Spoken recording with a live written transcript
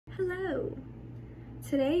Hello!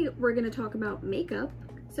 Today we're going to talk about makeup.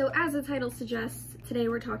 So as the title suggests, today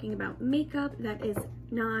we're talking about makeup that is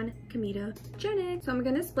non-comedogenic. So I'm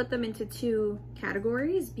going to split them into two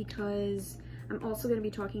categories because I'm also going to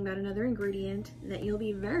be talking about another ingredient that you'll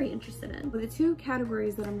be very interested in. The two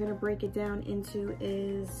categories that I'm going to break it down into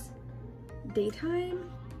is daytime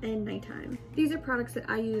and nighttime. These are products that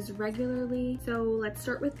I use regularly. So let's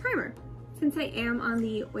start with primer. Since I am on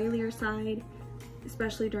the oilier side,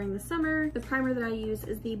 especially during the summer, the primer that I use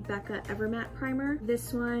is the Becca Evermatte primer.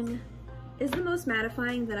 This one is the most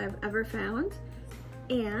mattifying that I've ever found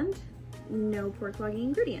and no pore clogging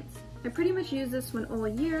ingredients. I pretty much use this one all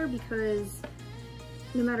year because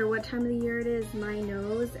no matter what time of the year it is, my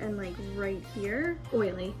nose and like right here,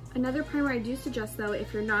 oily. Another primer I do suggest though,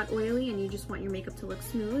 if you're not oily and you just want your makeup to look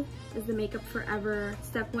smooth, is the Makeup Forever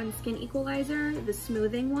Step 1 Skin Equalizer, the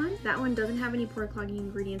smoothing one. That one doesn't have any pore clogging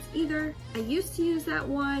ingredients either. I used to use that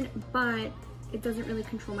one, but it doesn't really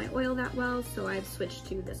control my oil that well, so I've switched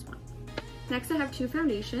to this one. Next I have two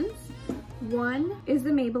foundations. One is the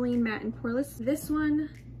Maybelline Matte and Poreless. This one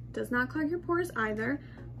does not clog your pores either,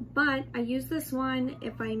 but I use this one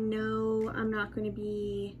if I know I'm not going to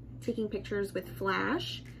be taking pictures with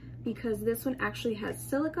flash, because this one actually has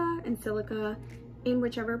silica, and silica in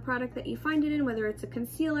whichever product that you find it in, whether it's a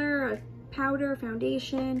concealer, a powder,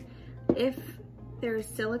 foundation, if there's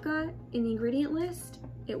silica in the ingredient list,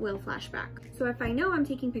 it will flash back. So if I know I'm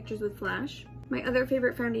taking pictures with flash, my other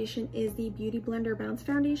favorite foundation is the Beauty Blender Bounce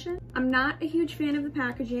Foundation. I'm not a huge fan of the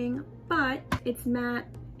packaging, but it's matte,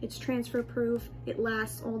 it's transfer proof, it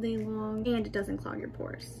lasts all day long, and it doesn't clog your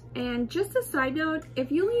pores. And just a side note,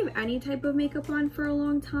 if you leave any type of makeup on for a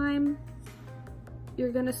long time, you're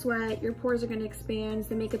gonna sweat, your pores are gonna expand,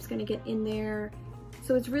 the makeup's gonna get in there.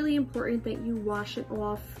 So it's really important that you wash it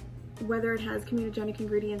off, whether it has comedogenic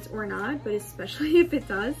ingredients or not, but especially if it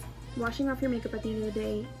does. Washing off your makeup at the end of the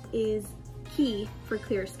day is key for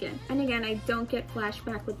clear skin. And again, I don't get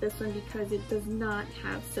flashback with this one because it does not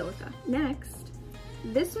have silica. Next,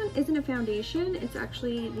 this one isn't a foundation, it's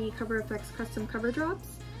actually the Cover FX Custom Cover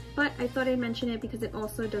Drops, but I thought I'd mention it because it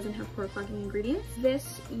also doesn't have pore clogging ingredients.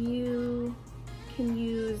 This you can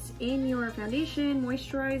use in your foundation,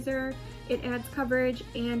 moisturizer. It adds coverage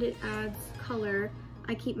and it adds color.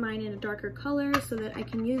 I keep mine in a darker color so that I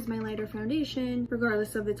can use my lighter foundation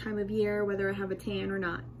regardless of the time of year, whether I have a tan or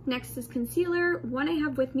not. Next is concealer. One I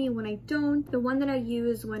have with me, one I don't. The one that I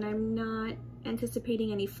use when I'm not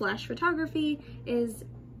anticipating any flash photography is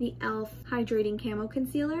the e.l.f. Hydrating Camo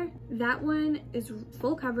Concealer. That one is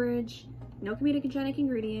full coverage, no comedogenic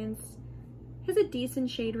ingredients, has a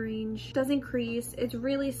decent shade range, doesn't crease. It's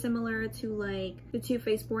really similar to like the Too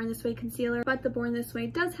Faced Born This Way concealer, but the Born This Way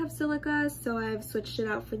does have silica, so I've switched it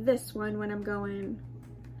out for this one when I'm going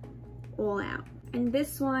all out. And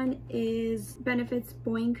this one is Benefit's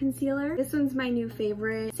Boing Concealer. This one's my new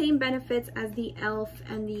favorite. Same benefits as the e.l.f.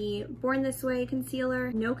 and the Born This Way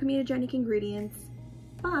concealer. No comedogenic ingredients,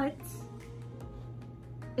 but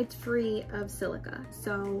it's free of silica,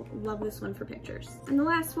 so love this one for pictures. And the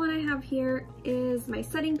last one I have here is my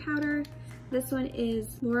setting powder. This one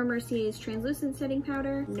is Laura Mercier's translucent setting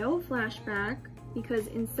powder. No flashback because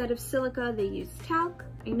instead of silica they use talc.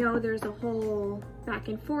 I know there's a whole back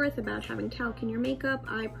and forth about having talc in your makeup.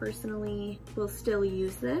 I personally will still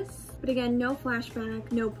use this. But again, no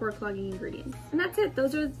flashback, no pore clogging ingredients. And that's it.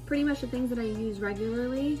 Those are pretty much the things that I use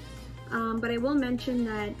regularly. But I will mention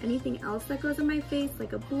that anything else that goes on my face,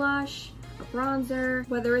 like a blush, a bronzer,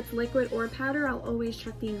 whether it's liquid or powder, I'll always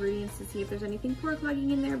check the ingredients to see if there's anything pore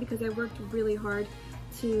clogging in there because I worked really hard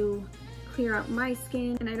to clear out my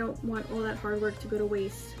skin and I don't want all that hard work to go to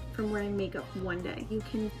waste from wearing makeup one day. You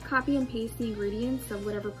can copy and paste the ingredients of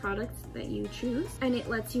whatever products that you choose and it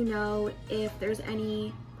lets you know if there's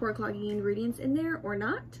any pore clogging ingredients in there or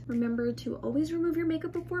not. Remember to always remove your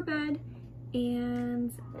makeup before bed,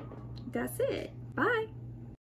 and that's it. Bye!